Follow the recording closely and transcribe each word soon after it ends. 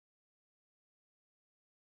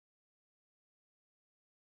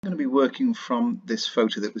I'm going to be working from this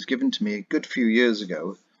photo that was given to me a good few years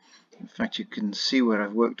ago. In fact, you can see where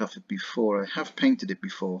I've worked off it before. I have painted it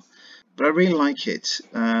before, but I really like it.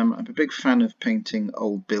 I'm a big fan of painting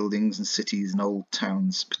old buildings and cities and old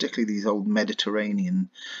towns, particularly these old Mediterranean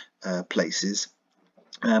places.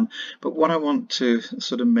 But what I want to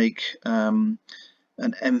sort of make an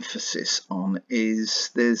emphasis on is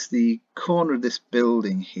there's the corner of this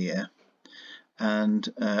building here, and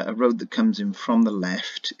a road that comes in from the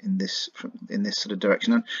left in this sort of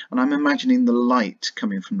direction, and I'm imagining the light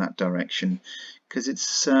coming from that direction, because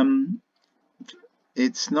it's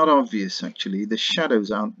not obvious actually. The shadows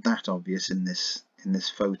aren't that obvious in this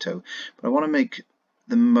photo, but I want to make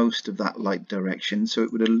the most of that light direction, so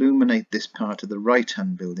it would illuminate this part of the right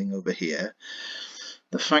hand building over here.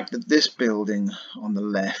 The fact that this building on the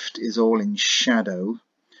left is all in shadow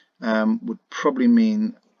would probably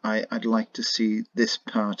mean I'd like to see this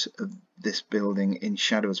part of this building in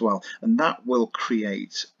shadow as well, and that will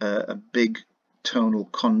create a big tonal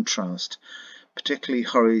contrast, particularly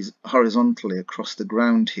horizontally across the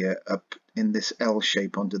ground here, up in this L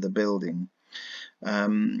shape onto the building,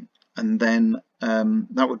 and then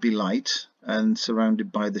that would be light and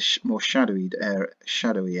surrounded by the more shadowy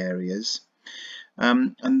areas.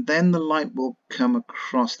 And then the light will come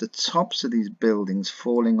across the tops of these buildings,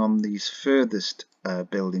 falling on these furthest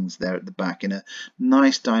buildings there at the back in a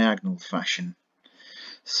nice diagonal fashion.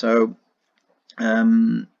 So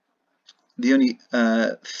the only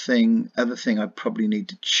other thing I probably need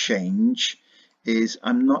to change is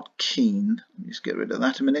I'm not keen, let me just get rid of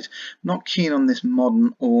that a minute, not keen on this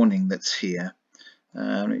modern awning that's here.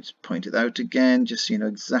 Let me just point it out again, just so you know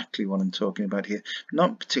exactly what I'm talking about here.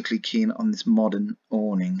 Not particularly keen on this modern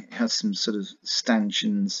awning. It has some sort of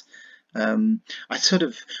stanchions. I sort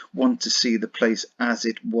of want to see the place as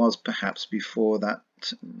it was perhaps before that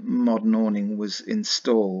modern awning was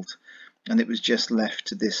installed, and it was just left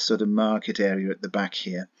to this sort of market area at the back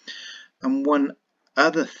here. And one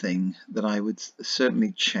other thing that I would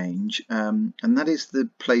certainly change, and that is the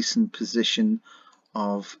place and position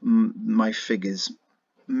of my figures.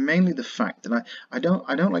 Mainly the fact that I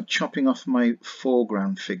don't like chopping off my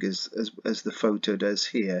foreground figures as the photo does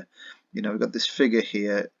here. You know, we've got this figure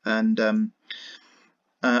here, and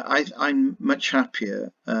I'm much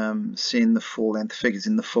happier seeing the full-length figures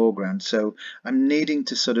in the foreground. So I'm needing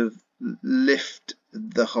to sort of lift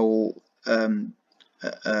the whole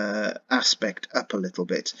aspect up a little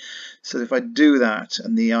bit. So if I do that,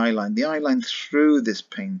 and the eye line through this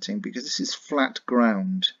painting, because this is flat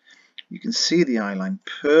ground, you can see the eye line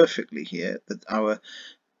perfectly here, that our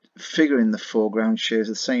figure in the foreground shares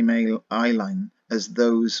the same eye line as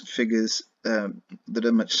those figures that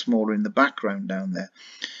are much smaller in the background down there.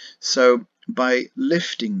 So by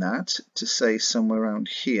lifting that to say somewhere around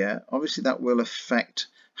here, obviously that will affect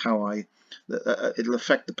how it'll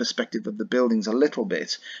affect the perspective of the buildings a little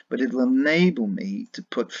bit, but it will enable me to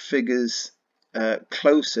put figures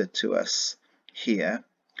closer to us here,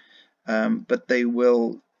 but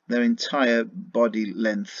their entire body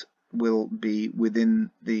length will be within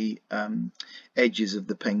the edges of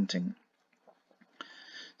the painting.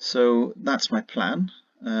 So that's my plan,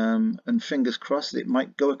 and fingers crossed it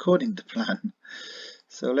might go according to plan.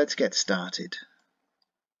 So let's get started.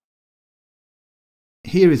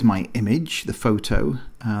 Here is my image, the photo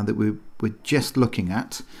that we're just looking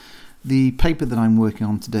at. The paper that I'm working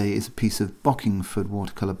on today is a piece of Bockingford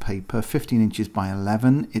watercolour paper, 15 inches by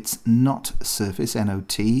 11. It's not surface,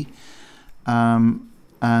 NOT,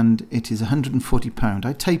 and it is £140.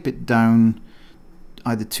 I tape it down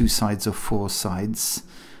either 2 sides or 4 sides,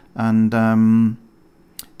 and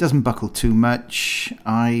doesn't buckle too much.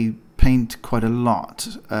 I paint quite a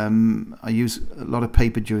lot. I use a lot of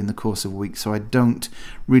paper during the course of a week, so I don't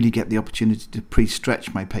really get the opportunity to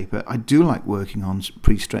pre-stretch my paper. I do like working on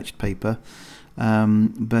pre-stretched paper,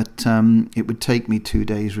 but it would take me 2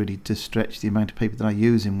 days really to stretch the amount of paper that I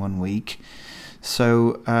use in 1 week.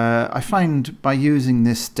 So I find by using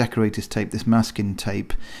this decorator's tape, this masking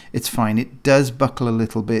tape, it's fine. It does buckle a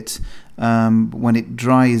little bit when it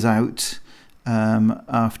dries out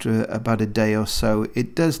after about a day or so.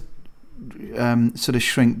 It does sort of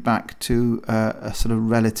shrink back to a sort of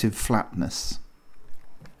relative flatness.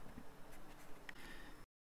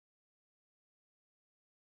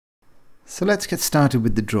 So let's get started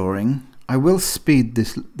with the drawing. I will speed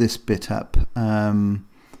this bit up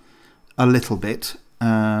a little bit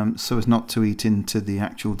so as not to eat into the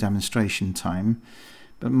actual demonstration time,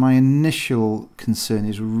 but my initial concern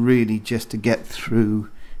is really just to get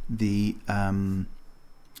through the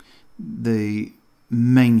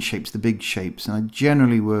main shapes, the big shapes, and I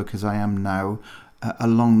generally work as I am now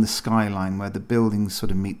along the skyline where the buildings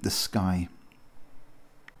sort of meet the sky.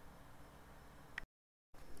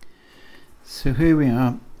 So here we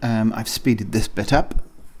are. I've speeded this bit up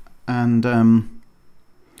and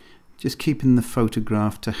just keeping the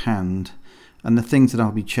photograph to hand, and the things that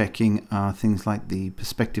I'll be checking are things like the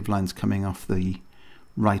perspective lines coming off the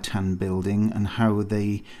right hand building and how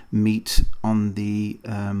they meet on the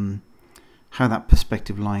how that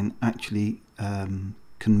perspective line actually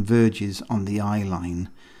converges on the eye line.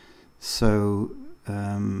 So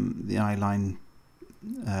the eye line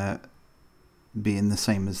being the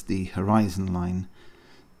same as the horizon line.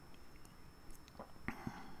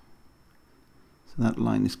 So that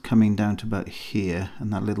line is coming down to about here,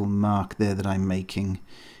 and that little mark there that I'm making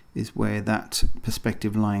is where that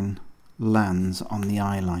perspective line lands on the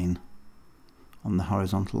eye line, on the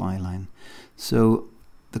horizontal eye line. So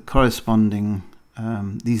the corresponding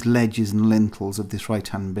these ledges and lintels of this right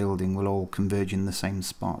hand building will all converge in the same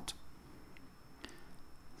spot.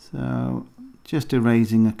 So just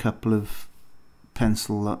erasing a couple of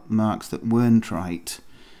pencil marks that weren't right,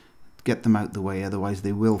 get them out the way, otherwise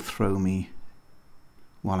they will throw me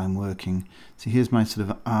while I'm working. So here's my sort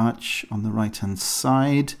of arch on the right hand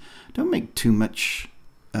side. Don't make too much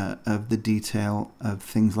of the detail of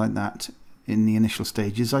things like that in the initial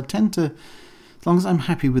stages. I tend to, as long as I'm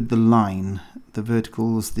happy with the line, the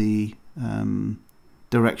verticals, the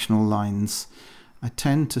directional lines, I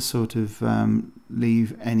tend to sort of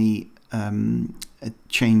leave any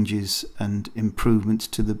changes and improvements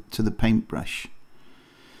to the paintbrush.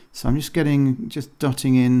 So I'm just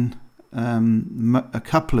dotting in a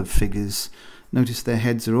couple of figures. Notice their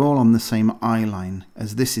heads are all on the same eye line,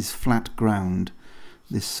 as this is flat ground.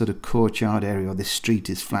 This sort of courtyard area, or this street,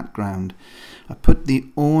 is flat ground. I put the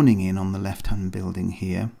awning in on the left hand building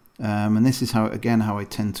here, and this is how I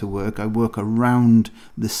tend to work. I work around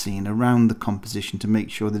the scene, around the composition, to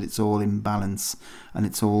make sure that it's all in balance and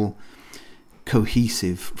it's all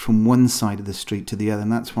cohesive from one side of the street to the other.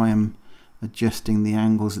 And that's why I'm adjusting the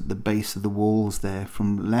angles at the base of the walls there,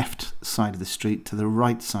 from left side of the street to the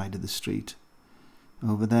right side of the street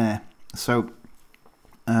over there. So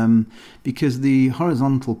because the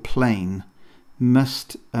horizontal plane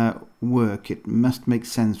must work, it must make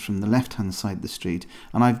sense from the left hand side of the street,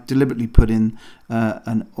 and I've deliberately put in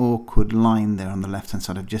an awkward line there on the left hand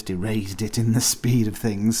side. I've just erased it in the speed of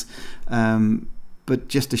things, but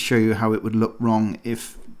just to show you how it would look wrong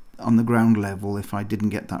if on the ground level if I didn't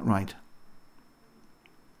get that right.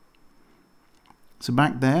 So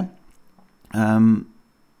back there,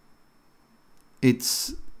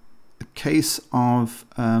 it's a case of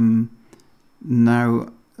now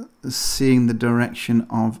seeing the direction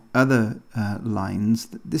of other lines.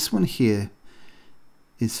 This one here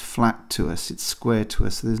is flat to us, it's square to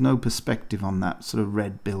us, so there's no perspective on that sort of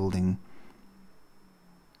red building.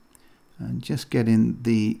 And just getting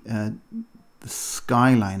the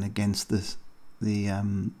skyline against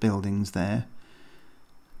the buildings there.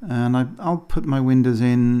 And I'll put my windows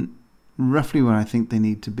in roughly where I think they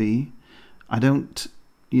need to be. I don't,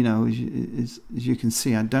 you know, as you can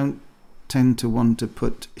see, I don't tend to want to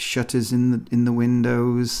put shutters in the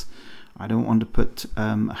windows. I don't want to put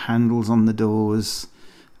handles on the doors.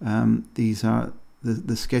 These are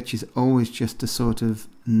the sketch is always just to sort of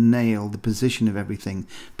nail the position of everything.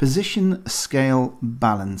 Position, scale,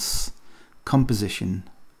 balance, composition,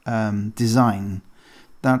 design.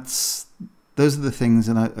 Those are the things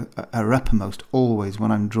that are uppermost always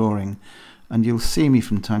when I'm drawing. And you'll see me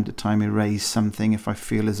from time to time erase something if I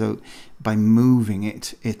feel as though by moving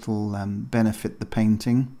it, it'll benefit the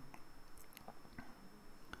painting.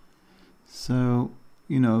 So,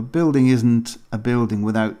 you know, a building isn't a building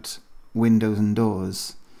without windows and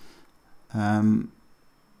doors.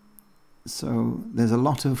 So there's a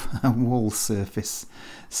lot of wall surface.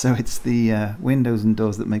 So it's the windows and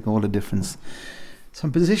doors that make all the difference. So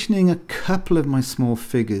I'm positioning a couple of my small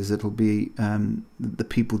figures that'll be the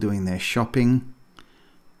people doing their shopping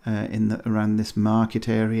around this market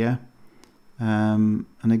area. And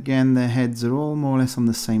again, their heads are all more or less on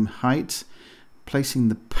the same height. Placing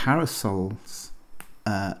the parasols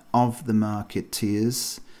of the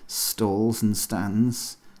marketeers, stalls and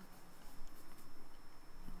stands.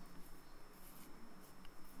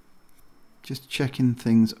 Just checking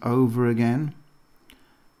things over again.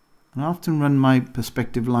 And I often run my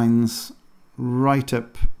perspective lines right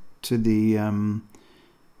up to the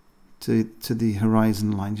to the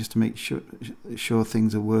horizon line, just to make sure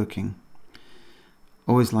things are working.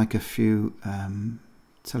 Always like a few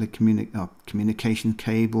communication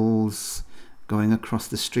cables going across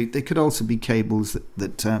the street. They could also be cables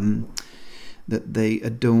that they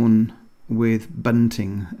adorn with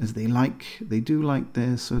bunting, as they do like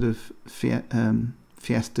their sort of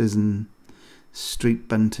fiestas and street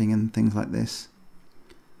bunting and things like this.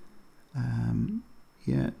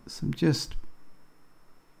 Yeah, so I'm just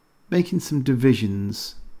making some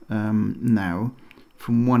divisions now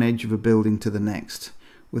from one edge of a building to the next,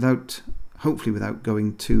 hopefully without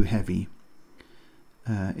going too heavy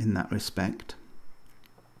in that respect.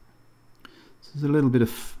 So there's a little bit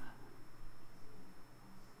of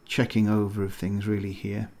checking over of things really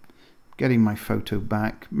here, getting my photo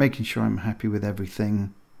back, making sure I'm happy with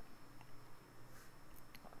everything.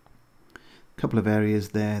 A couple of areas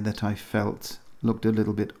there that I felt looked a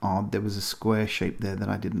little bit odd. There was a square shape there that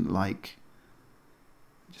I didn't like.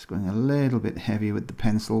 Just going a little bit heavy with the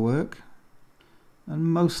pencil work, and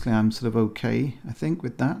mostly I'm sort of okay, I think,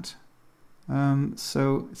 with that.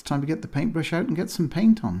 So it's time to get the paintbrush out and get some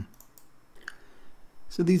paint on.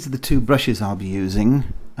 So these are the two brushes I'll be using,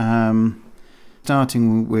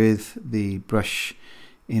 starting with the brush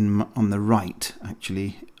on the right,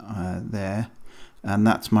 actually, there, and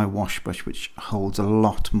that's my wash brush, which holds a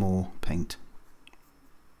lot more paint.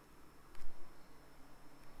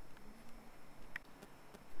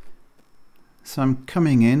 So I'm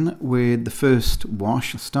coming in with the first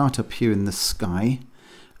wash. I'll start up here in the sky.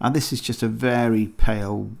 This is just a very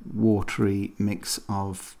pale, watery mix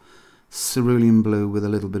of cerulean blue with a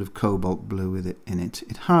little bit of cobalt blue in it.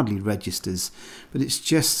 It hardly registers, but it's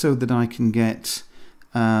just so that I can get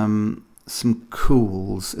some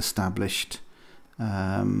cools established,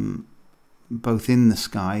 both in the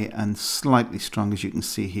sky and slightly strong, as you can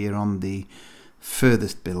see here, on the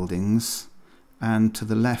furthest buildings, and to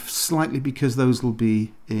the left slightly, because those will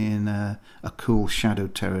be in a cool shadow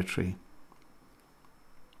territory.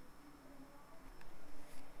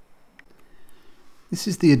 This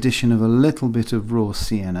is the addition of a little bit of raw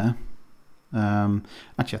sienna.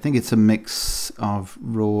 Actually, I think it's a mix of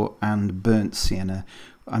raw and burnt sienna.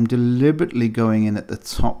 I'm deliberately going in at the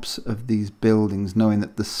tops of these buildings, knowing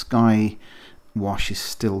that the sky wash is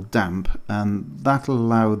still damp, and that'll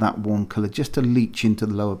allow that warm colour just to leach into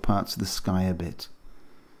the lower parts of the sky a bit.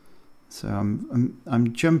 So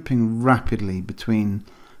I'm jumping rapidly between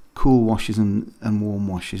cool washes and warm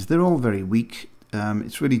washes. They're all very weak.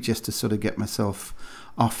 It's really just to sort of get myself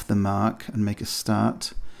off the mark and make a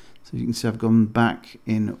start. So you can see I've gone back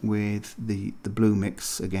in with the blue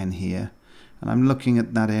mix again here, and I'm looking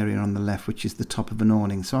at that area on the left, which is the top of an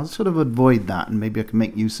awning. So I'll sort of avoid that, and maybe I can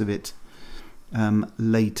make use of it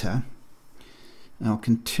later. I'll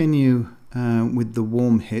continue with the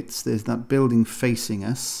warm hits. There's that building facing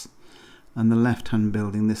us, and the left-hand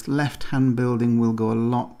building. This left-hand building will go a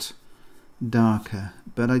lot darker,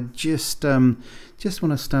 but I just want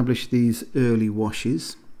to establish these early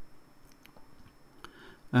washes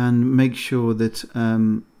and make sure that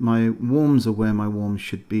my warms are where my warms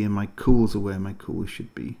should be and my cools are where my cools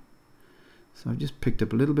should be. So I've just picked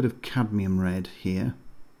up a little bit of cadmium red here.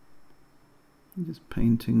 I'm just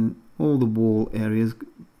painting all the wall areas,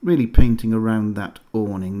 really painting around that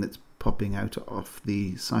awning that's popping out off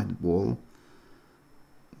the side wall.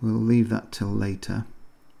 We'll leave that till later.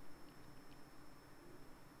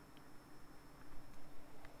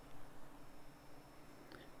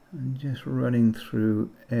 And just running through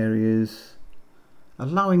areas,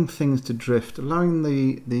 allowing things to drift, allowing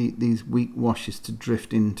these weak washes to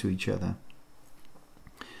drift into each other,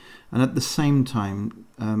 and at the same time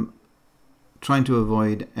trying to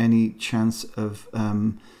avoid any chance of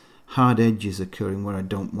hard edges occurring where I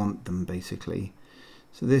don't want them, basically.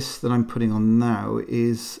 So this that I'm putting on now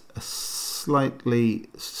is a slightly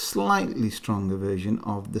stronger version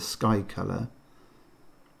of the sky colour.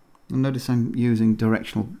 And notice I'm using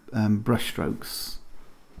directional brush strokes.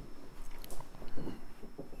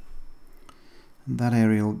 And that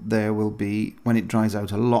area there will be, when it dries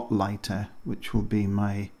out, a lot lighter, which will be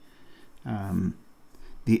my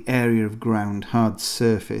the area of ground, hard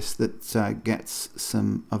surface, that gets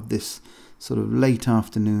some of this sort of late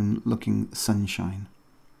afternoon looking sunshine.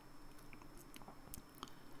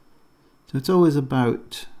 So it's always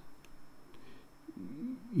about,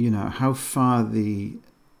 you know, how far the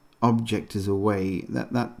object is away.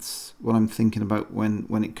 That's what I'm thinking about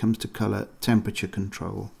when it comes to color temperature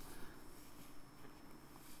control.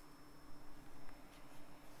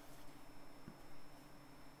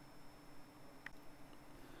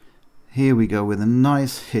 Here we go with a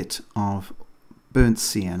nice hit of burnt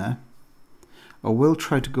sienna. I will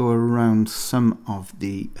try to go around some of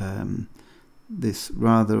the this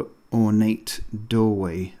rather ornate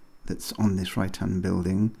doorway that's on this right hand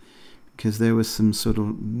building, because there was some sort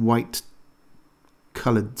of white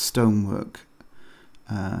coloured stonework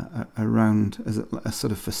around as a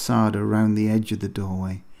sort of facade around the edge of the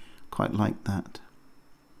doorway. Quite like that.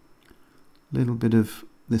 A little bit of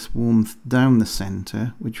this warmth down the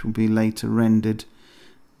centre, which will be later rendered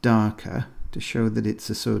darker to show that it's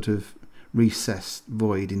a sort of recessed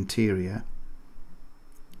void interior.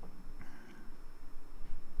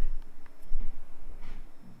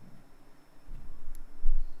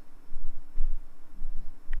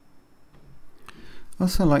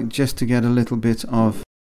 Also like just to get a little bit of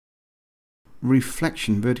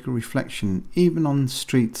reflection, vertical reflection, even on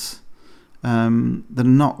streets that are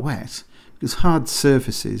not wet, because hard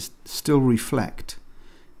surfaces still reflect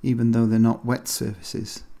even though they're not wet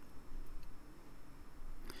surfaces.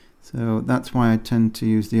 So that's why I tend to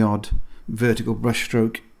use the odd vertical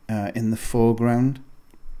brushstroke in the foreground.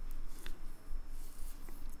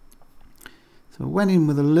 So I went in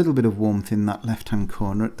with a little bit of warmth in that left hand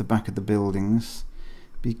corner at the back of the buildings,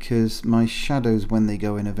 because my shadows, when they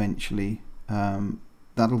go in eventually,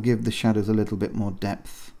 that'll give the shadows a little bit more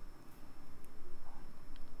depth.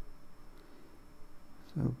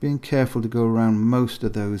 So being careful to go around most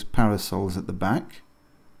of those parasols at the back.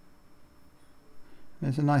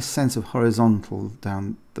 There's a nice sense of horizontal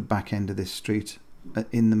down the back end of this street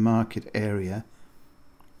in the market area.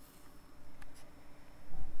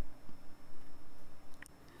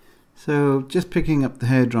 So just picking up the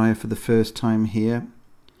hairdryer for the first time here,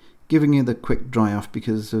 giving you the quick dry off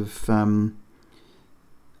because of I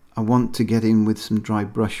want to get in with some dry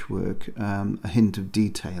brush work, a hint of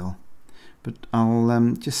detail, but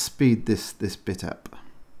I'll just speed this bit up.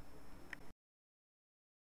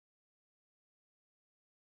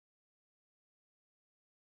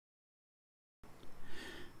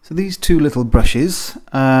 So these two little brushes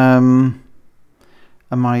are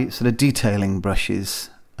my sort of detailing brushes.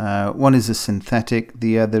 One is a synthetic,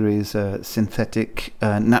 the other is a synthetic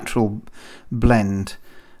natural blend,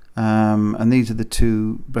 and these are the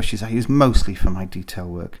two brushes I use mostly for my detail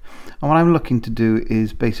work. And what I'm looking to do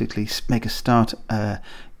is basically make a start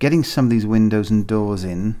getting some of these windows and doors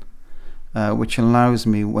in, which allows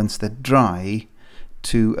me, once they're dry,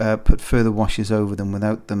 to put further washes over them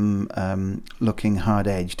without them looking hard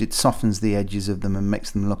edged. It softens the edges of them and makes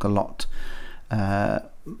them look a lot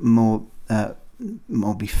more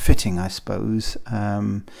befitting, I suppose,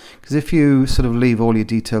 because if you sort of leave all your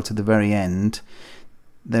detail to the very end,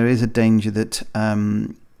 there is a danger that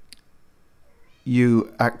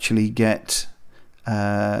you actually get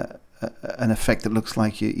an effect that looks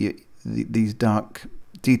like these dark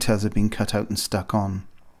details have been cut out and stuck on.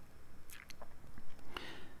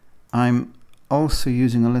 I'm also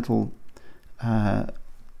using a little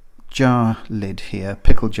jar lid here,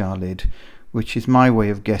 pickle jar lid, which is my way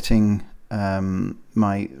of getting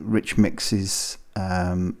my rich mixes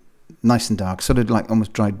nice and dark, sort of like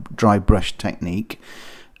almost dry brush technique,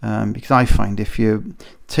 because I find if you're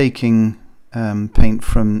taking paint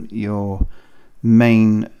from your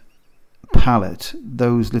main palette,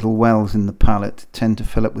 those little wells in the palette tend to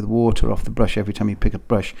fill up with water off the brush every time you pick up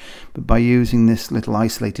brush. But by using this little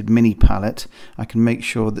isolated mini palette, I can make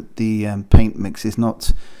sure that the paint mix is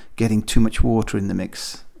not getting too much water in the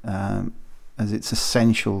mix, as it's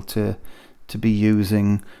essential to be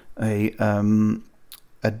using a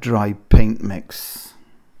dry paint mix.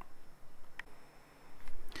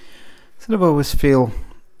 Sort of always feel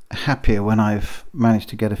happier when I've managed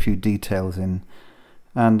to get a few details in,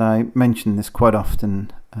 and I mention this quite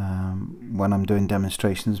often when I'm doing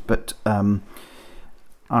demonstrations, but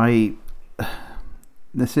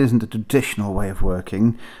this isn't a traditional way of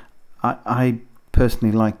working. I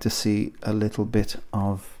personally like to see a little bit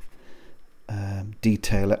of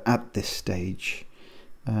detail at this stage,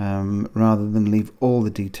 rather than leave all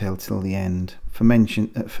the detail till the end. For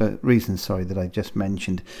reasons that I just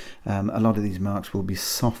mentioned, a lot of these marks will be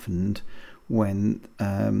softened when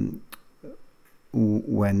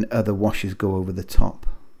other washes go over the top.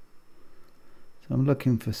 So I'm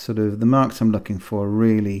looking for sort of the marks I'm looking for,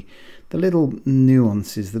 really the little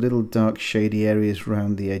nuances, the little dark shady areas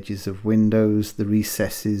around the edges of windows, the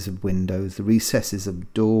recesses of windows, the recesses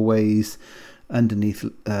of doorways, underneath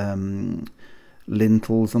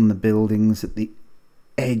lintels on the buildings, at the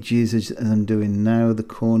edges, as I'm doing now, the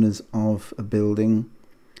corners of a building,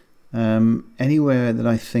 anywhere that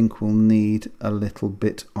I think will need a little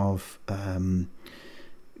bit of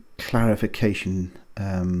clarification,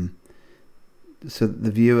 so that the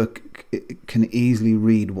viewer can easily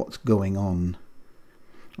read what's going on.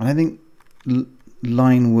 And I think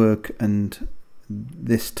line work and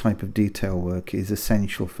this type of detail work is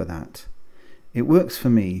essential for that. It works for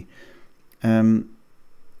me.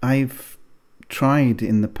 I've tried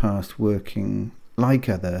in the past working like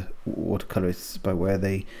other watercolorists by where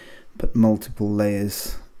they put multiple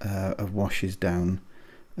layers of washes down,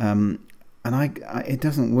 and it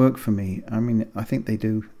doesn't work for me. I mean, I think they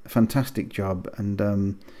do a fantastic job,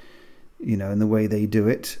 and you know, in the way they do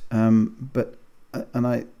it, but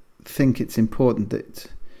I think it's important that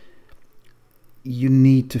you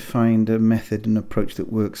need to find a method and approach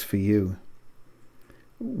that works for you.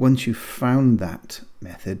 Once you've found that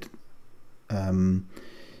method,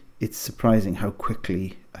 it's surprising how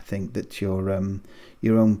quickly I think that your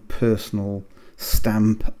own personal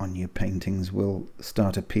stamp on your paintings will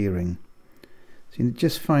start appearing. So you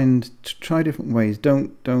just try different ways.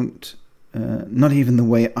 Don't not even the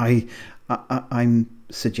way I'm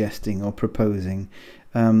suggesting or proposing.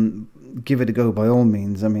 Give it a go by all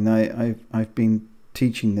means. I mean, I've been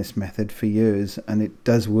teaching this method for years, and it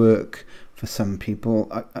does work for some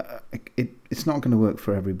people. It's not going to work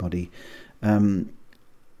for everybody,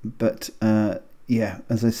 but yeah,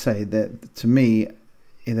 as I say, that to me,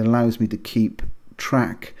 it allows me to keep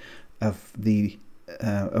track of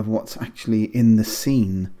of what's actually in the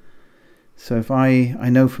scene. So if I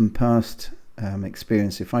know from past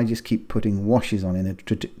experience, if I just keep putting washes on in a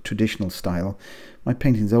traditional style, my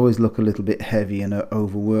paintings always look a little bit heavy and are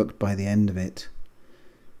overworked by the end of it.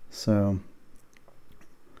 So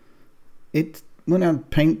when I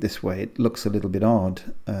paint this way, it looks a little bit odd,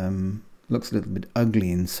 looks a little bit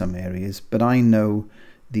ugly in some areas, but I know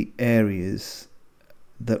the areas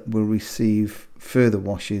that will receive further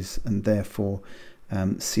washes and therefore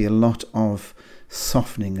see a lot of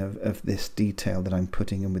softening of this detail that I'm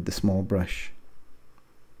putting in with the small brush.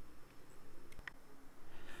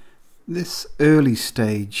 This early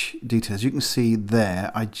stage details, you can see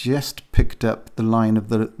there, I just picked up the line of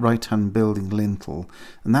the right hand building lintel,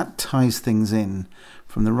 and that ties things in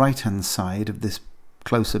from the right hand side of this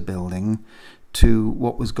closer building to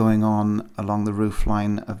what was going on along the roof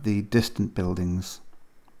line of the distant buildings.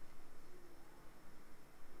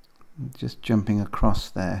 Just jumping across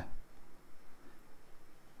there.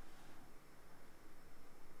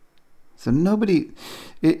 So nobody,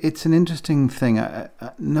 it's an interesting thing.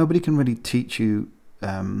 Nobody can really teach you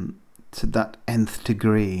to that nth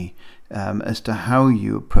degree as to how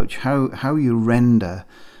you approach, how you render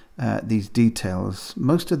these details.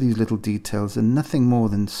 Most of these little details are nothing more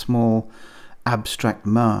than small abstract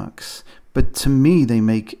marks, but to me they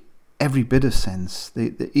make every bit of sense.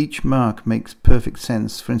 Each mark makes perfect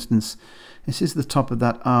sense. For instance, this is the top of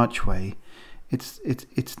that archway.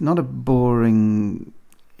 It's not a boring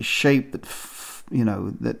shape that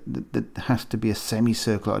that has to be a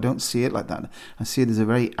semicircle. I don't see it like that. I see it as a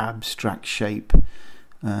very abstract shape,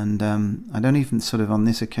 and I don't even sort of on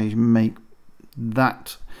this occasion make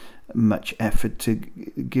that much effort to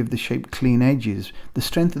give the shape clean edges. The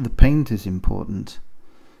strength of the paint is important.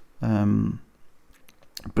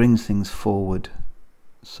 Brings things forward.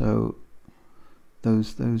 So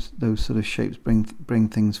those sort of shapes bring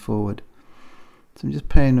things forward. So I'm just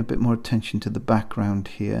paying a bit more attention to the background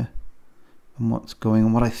here and what's going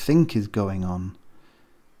on, what I think is going on.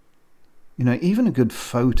 You know, even a good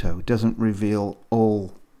photo doesn't reveal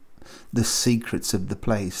all the secrets of the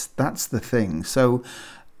place. That's the thing. So,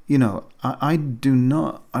 you know, I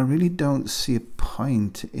really don't see a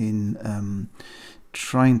point in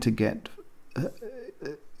trying to get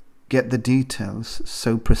the details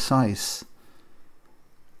so precise,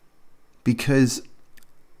 because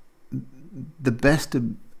the best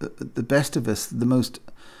of us, the most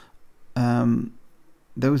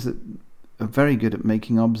those that are very good at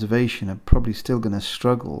making observation are probably still going to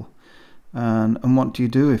struggle. And what do you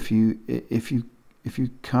do if you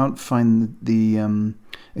can't find the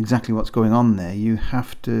exactly what's going on there? You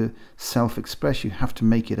have to self-express. You have to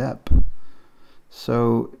make it up.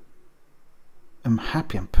 So I'm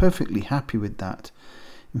perfectly happy with that.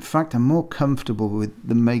 In fact, I'm more comfortable with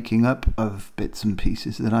the making up of bits and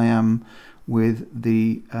pieces than I am with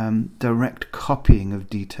the direct copying of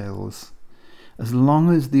details. As long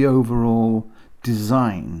as the overall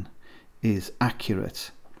design is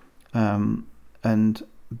accurate and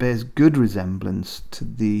bears good resemblance to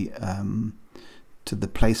the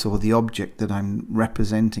place or the object that I'm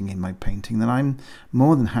representing in my painting, then I'm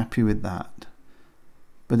more than happy with that.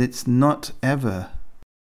 But it's not ever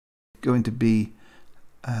going to be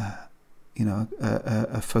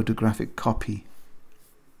a photographic copy.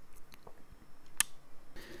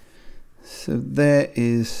 So there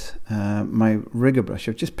is my rigger brush.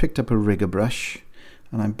 I've just picked up a rigger brush,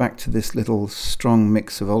 and I'm back to this little strong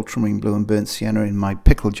mix of ultramarine blue and burnt sienna in my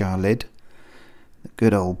pickle jar lid, the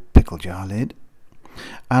good old pickle jar lid.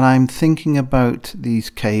 And I'm thinking about these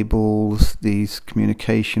cables, these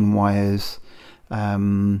communication wires,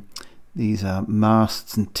 These are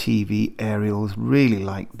masts and TV aerials. Really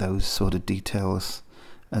like those sort of details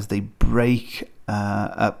as they break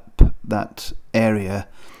up that area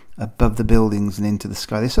above the buildings and into the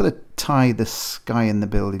sky. They sort of tie the sky and the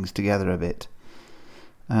buildings together a bit.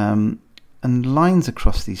 And lines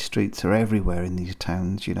across these streets are everywhere in these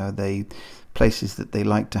towns. You know, places that they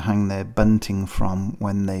like to hang their bunting from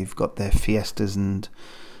when they've got their fiestas and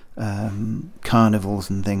carnivals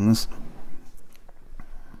and things.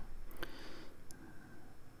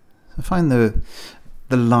 I find the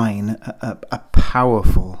line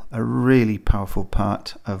a really powerful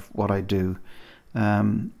part of what I do.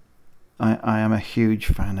 I am a huge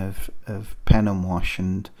fan of pen and wash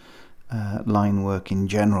and line work in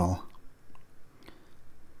general.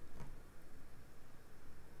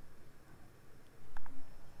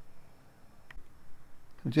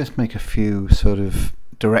 I'll just make a few sort of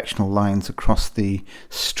directional lines across the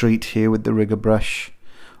street here with the rigger brush.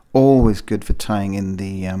 Always good for tying in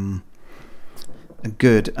the a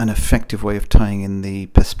good and effective way of tying in the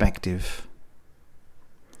perspective.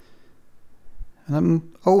 And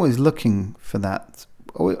I'm always looking for that.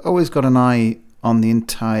 Always got an eye on the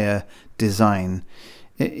entire design.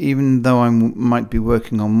 Even though I might be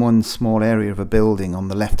working on one small area of a building on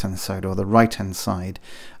the left hand side or the right hand side,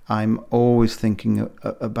 I'm always thinking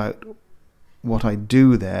about what I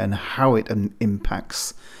do there and how it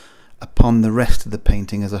impacts upon the rest of the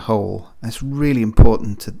painting as a whole. It's really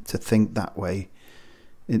important to think that way.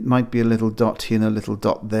 It might be a little dot here and a little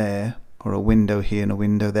dot there, or a window here and a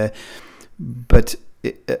window there, but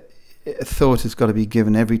a thought has got to be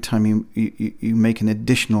given every time you make an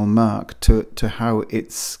additional mark to how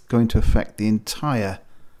it's going to affect the entire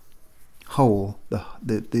whole,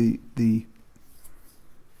 the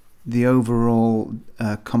overall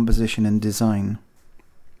composition and design.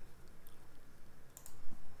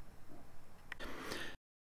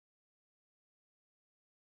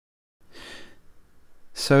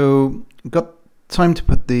 So got time to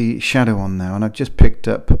put the shadow on now, and I've just picked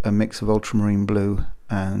up a mix of ultramarine blue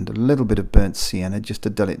and a little bit of burnt sienna just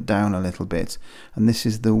to dull it down a little bit. And this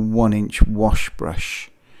is the 1-inch wash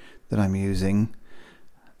brush that I'm using,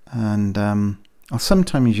 and I'll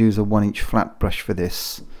sometimes use a 1-inch flat brush for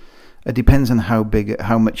this. It depends on how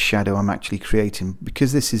much shadow I'm actually creating,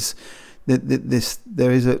 because this is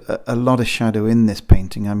there is a lot of shadow in this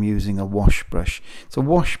painting. I'm using a wash brush. It's a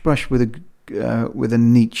wash brush with a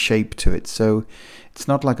neat shape to it, so it's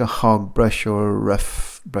not like a hog brush or a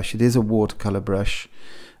rough brush. It is a watercolor brush.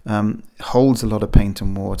 Holds a lot of paint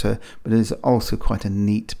and water, but it is also quite a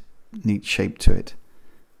neat shape to it.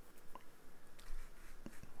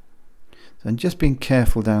 So I'm just being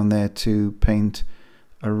careful down there to paint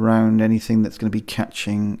around anything that's going to be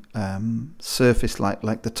catching surface light,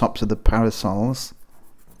 like the tops of the parasols.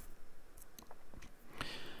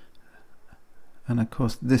 And of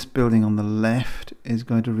course this building on the left is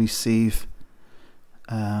going to receive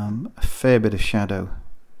a fair bit of shadow.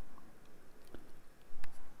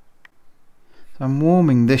 So I'm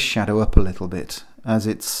warming this shadow up a little bit as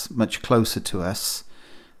it's much closer to us,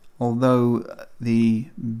 although the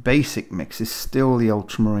basic mix is still the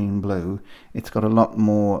ultramarine blue. It's got a lot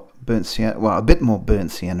more burnt sienna, well, a bit more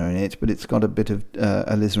burnt sienna in it, but it's got a bit of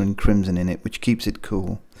alizarin crimson in it, which keeps it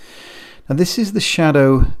cool. Now this is the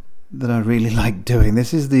shadow that I really like doing.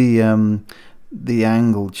 This is the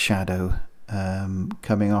angled shadow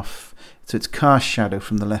coming off. So it's cast shadow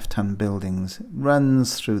from the left-hand buildings. It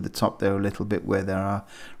runs through the top there a little bit where there are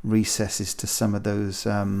recesses to some of those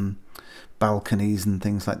balconies and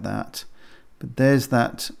things like that. But there's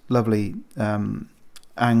that lovely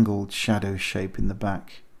angled shadow shape in the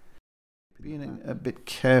back. Being a bit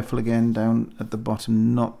careful again down at the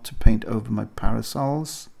bottom not to paint over my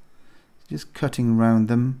parasols. Just cutting around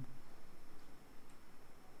them.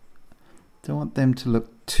 Don't want them to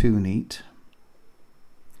look too neat.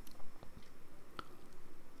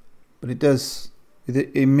 But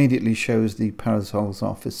it immediately shows the parasols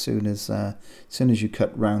off as soon as you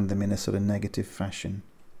cut round them in a sort of negative fashion.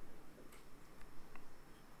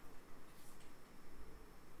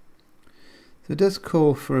 So it does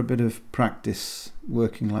call for a bit of practice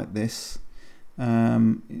working like this,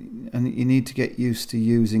 and you need to get used to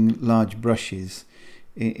using large brushes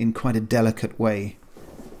in quite a delicate way.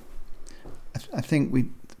 I think we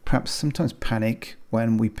perhaps sometimes panic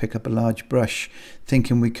when we pick up a large brush,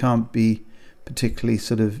 thinking we can't be particularly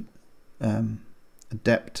sort of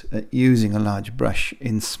adept at using a large brush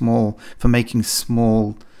for making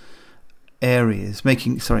small areas,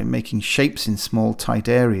 making shapes in small tight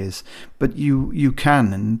areas. But you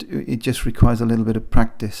can, and it just requires a little bit of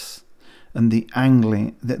practice, and the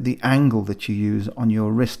angle that you use on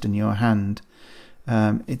your wrist and your hand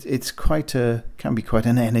it's can be quite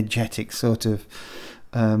an energetic sort of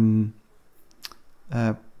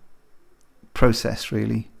process,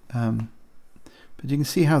 really. But you can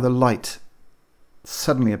see how the light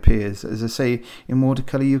suddenly appears. As I say, in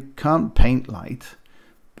watercolour you can't paint light,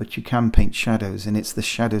 but you can paint shadows, and it's the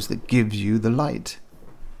shadows that gives you the light.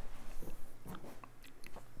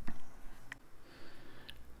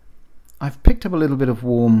 I've picked up a little bit of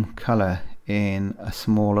warm colour in a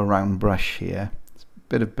smaller round brush here. It's a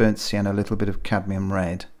bit of burnt sienna, a little bit of cadmium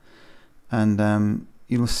red, and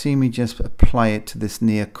you'll see me just apply it to this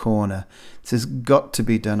near corner. This has got to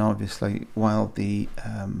be done obviously while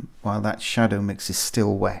that shadow mix is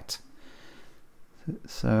still wet.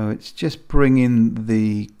 So it's just bringing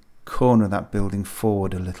the corner of that building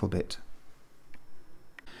forward a little bit.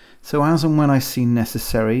 So as and when I see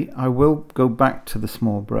necessary, I will go back to the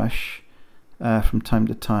small brush from time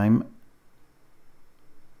to time,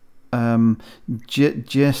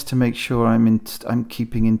 just to make sure I'm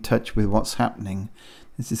keeping in touch with what's happening.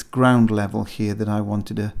 There's this ground level here that I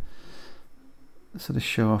wanted to sort of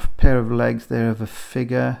show off. A pair of legs there of a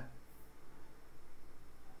figure.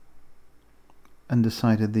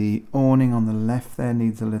 Underside of the awning on the left there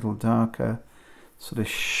needs a little darker, sort of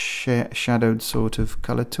shadowed sort of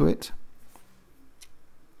colour to it.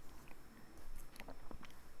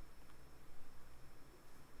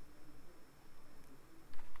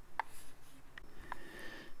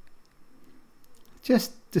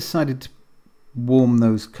 Just decided to warm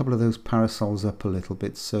those couple of those parasols up a little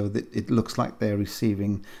bit so that it looks like they're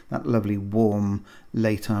receiving that lovely warm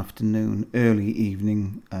late afternoon, early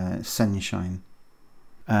evening sunshine.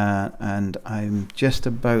 And I'm just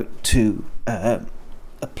about to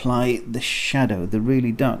apply the shadow, the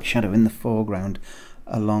really dark shadow in the foreground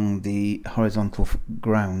along the horizontal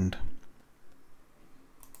ground.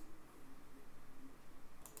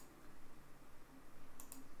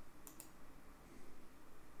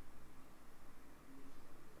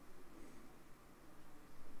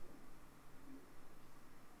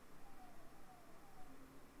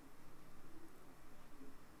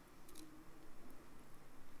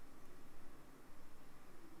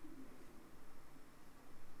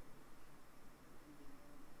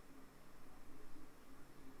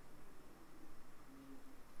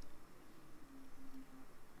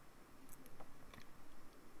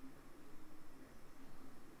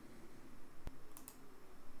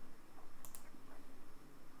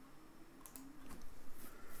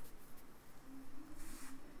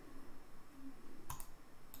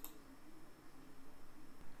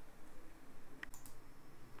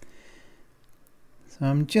 So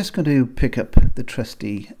I'm just going to pick up the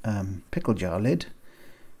trusty pickle jar lid,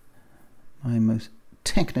 my most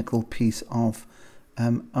technical piece of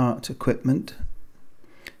art equipment.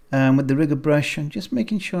 With the rigger brush, I'm just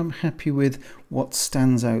making sure I'm happy with what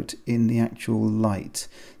stands out in the actual light.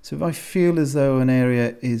 So if I feel as though an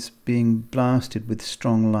area is being blasted with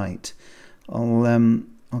strong light, I'll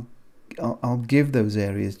give those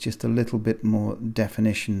areas just a little bit more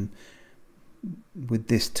definition with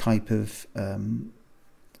this type of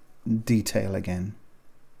detail again.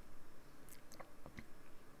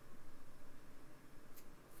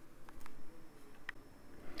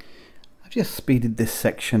 I've just speeded this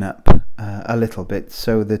section up a little bit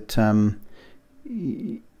so that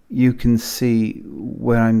you can see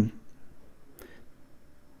where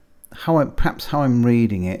perhaps how I'm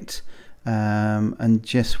reading it, and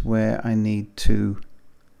just where I need to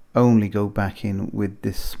only go back in with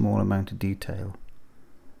this small amount of detail.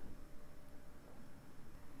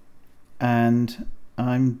 And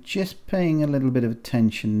I'm just paying a little bit of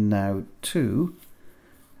attention now to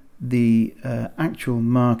the actual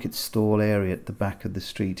market stall area at the back of the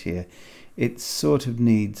street here. It sort of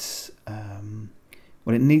needs,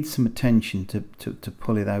 well, it needs some attention to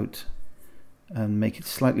pull it out and make it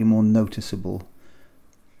slightly more noticeable.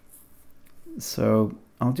 So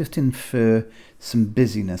I'll just infer some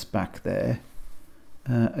busyness back there.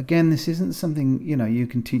 Again, this isn't something you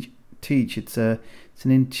can teach. It's an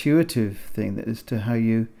intuitive thing that as to how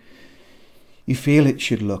you feel it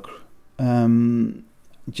should look.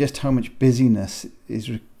 Just how much busyness is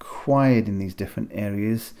required in these different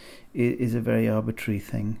areas is a very arbitrary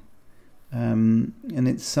thing, and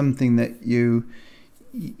it's something that you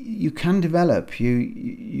can develop.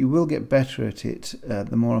 You will get better at it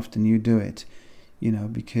the more often you do it,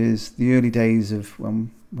 because the early days of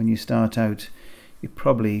when you start out,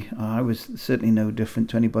 I was certainly no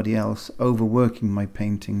different to anybody else, overworking my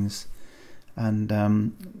paintings, and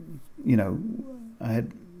I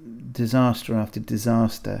had disaster after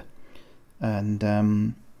disaster,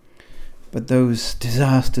 and but those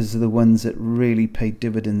disasters are the ones that really pay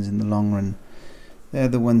dividends in the long run. they're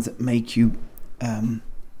the ones that make you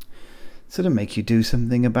sort of make you do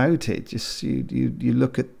something about it. Just you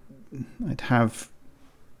look at, I'd have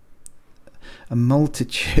a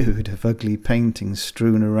multitude of ugly paintings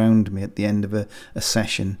strewn around me at the end of a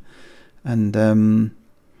session, and all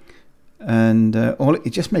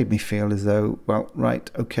it just made me feel as though, well, right,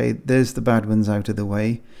 okay, there's the bad ones out of the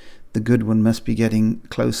way, the good one must be getting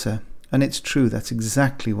closer. And it's true, that's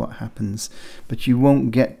exactly what happens, but you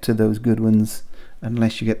won't get to those good ones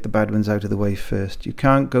unless you get the bad ones out of the way first. You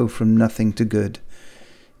can't go from nothing to good.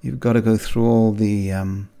 You've got to go through all the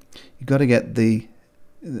you've got to get the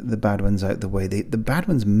bad ones out of the way. The bad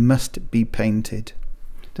ones must be painted.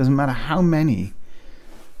 Doesn't matter how many.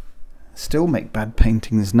 Still make bad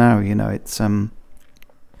paintings now, you know. It's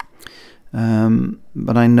but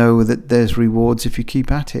I know that there's rewards if you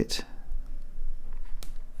keep at it.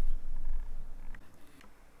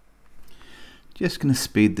 Just going to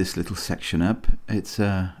speed this little section up. It's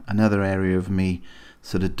another area of me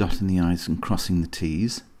sort of dotting the I's and crossing the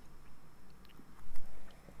T's.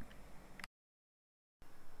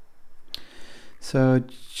 So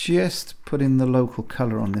just putting the local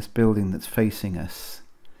colour on this building that's facing us,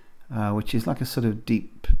 which is like a sort of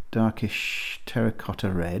deep darkish terracotta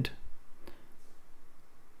red.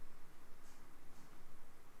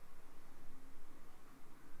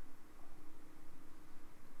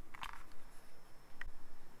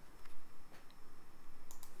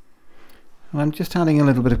 And I'm just adding a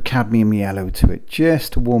little bit of cadmium yellow to it,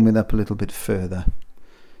 just to warm it up a little bit further.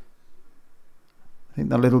 I think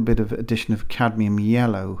that little bit of addition of cadmium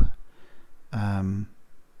yellow,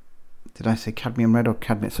 did I say cadmium red or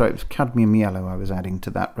cadmium? Sorry, it was cadmium yellow I was adding to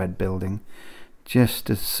that red building,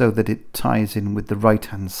 just so that it ties in with the right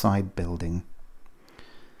hand side building.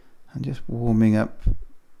 And just warming up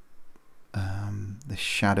the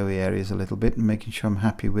shadowy areas a little bit and making sure I'm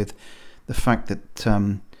happy with the fact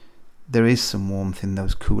that there is some warmth in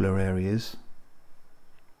those cooler areas.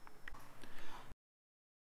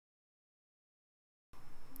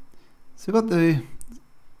 So I've got the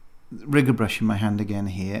rigger brush in my hand again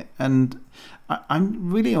here, and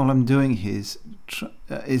I'm really, all I'm doing here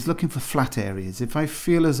is looking for flat areas. If I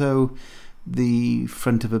feel as though the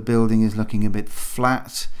front of a building is looking a bit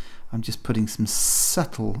flat, I'm just putting some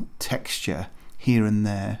subtle texture here and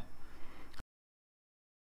there.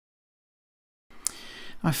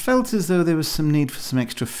 I felt as though there was some need for some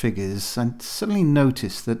extra figures. I suddenly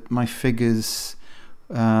noticed that my figures,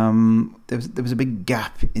 there was a big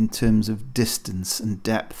gap in terms of distance and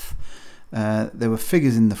depth. There were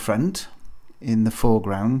figures in the front, in the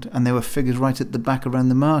foreground, and there were figures right at the back around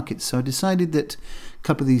the market. So I decided that a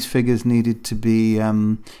couple of these figures needed to be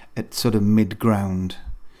at sort of mid-ground.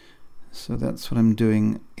 So that's what I'm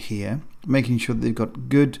doing here, making sure that they've got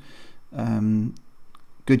good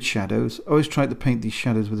good shadows. Always try to paint these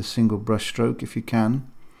shadows with a single brush stroke if you can.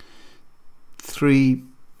 Three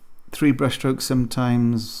brush strokes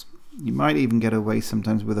sometimes. You might even get away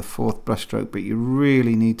sometimes with a fourth brush stroke, but you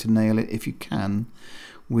really need to nail it if you can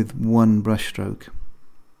with one brush stroke.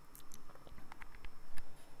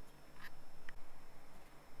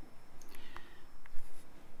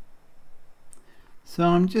 So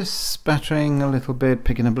I'm just spattering a little bit,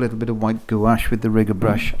 picking up a little bit of white gouache with the rigger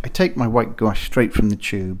brush. I take my white gouache straight from the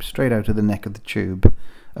tube, straight out of the neck of the tube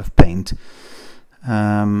of paint.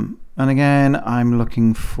 And again, I'm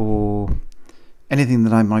looking for anything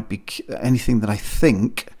that I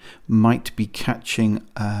think might be catching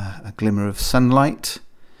a glimmer of sunlight.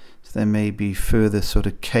 So there may be further sort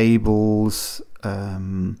of cables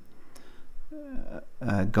going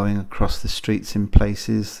across the streets in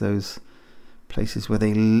places. Those places where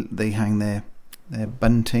they hang their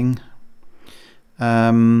bunting,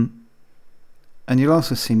 and you'll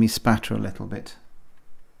also see me spatter a little bit.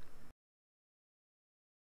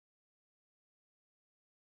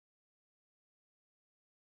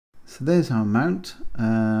 So there's our mount.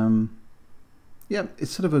 Yeah,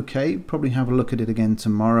 it's sort of okay. Probably have a look at it again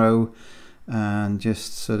tomorrow and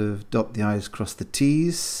just sort of dot the I's, cross the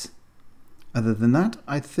T's. Other than that,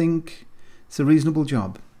 I think it's a reasonable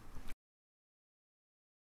job.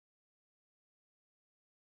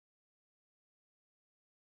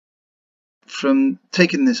 From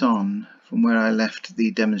taking this on, from where I left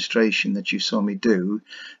the demonstration that you saw me do,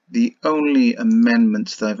 the only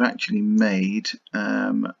amendments that I've actually made,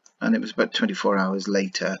 and it was about 24 hours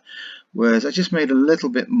later, was I just made a little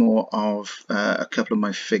bit more of a couple of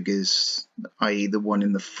my figures, i.e. the one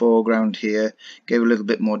in the foreground here, gave a little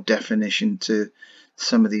bit more definition to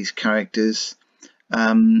some of these characters,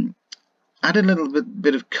 added a little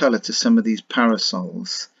bit of colour to some of these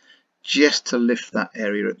parasols, just to lift that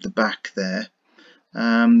area at the back there.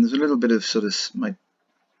 There's a little bit of sort of my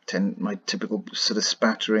typical sort of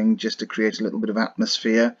spattering just to create a little bit of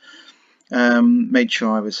atmosphere. Made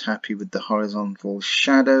sure I was happy with the horizontal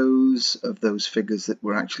shadows of those figures that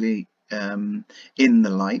were actually in the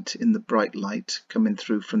light, in the bright light coming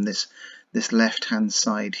through from this left hand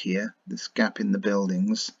side here, this gap in the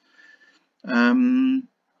buildings. That's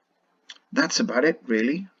about it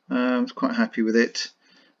really. I was quite happy with it,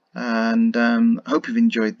 and I hope you've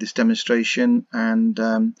enjoyed this demonstration,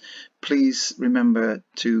 and please remember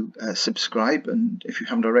to subscribe, and if you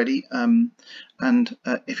haven't already, and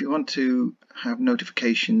if you want to have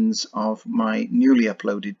notifications of my newly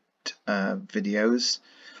uploaded videos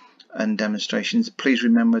and demonstrations, please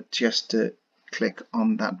remember just to click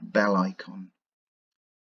on that bell icon.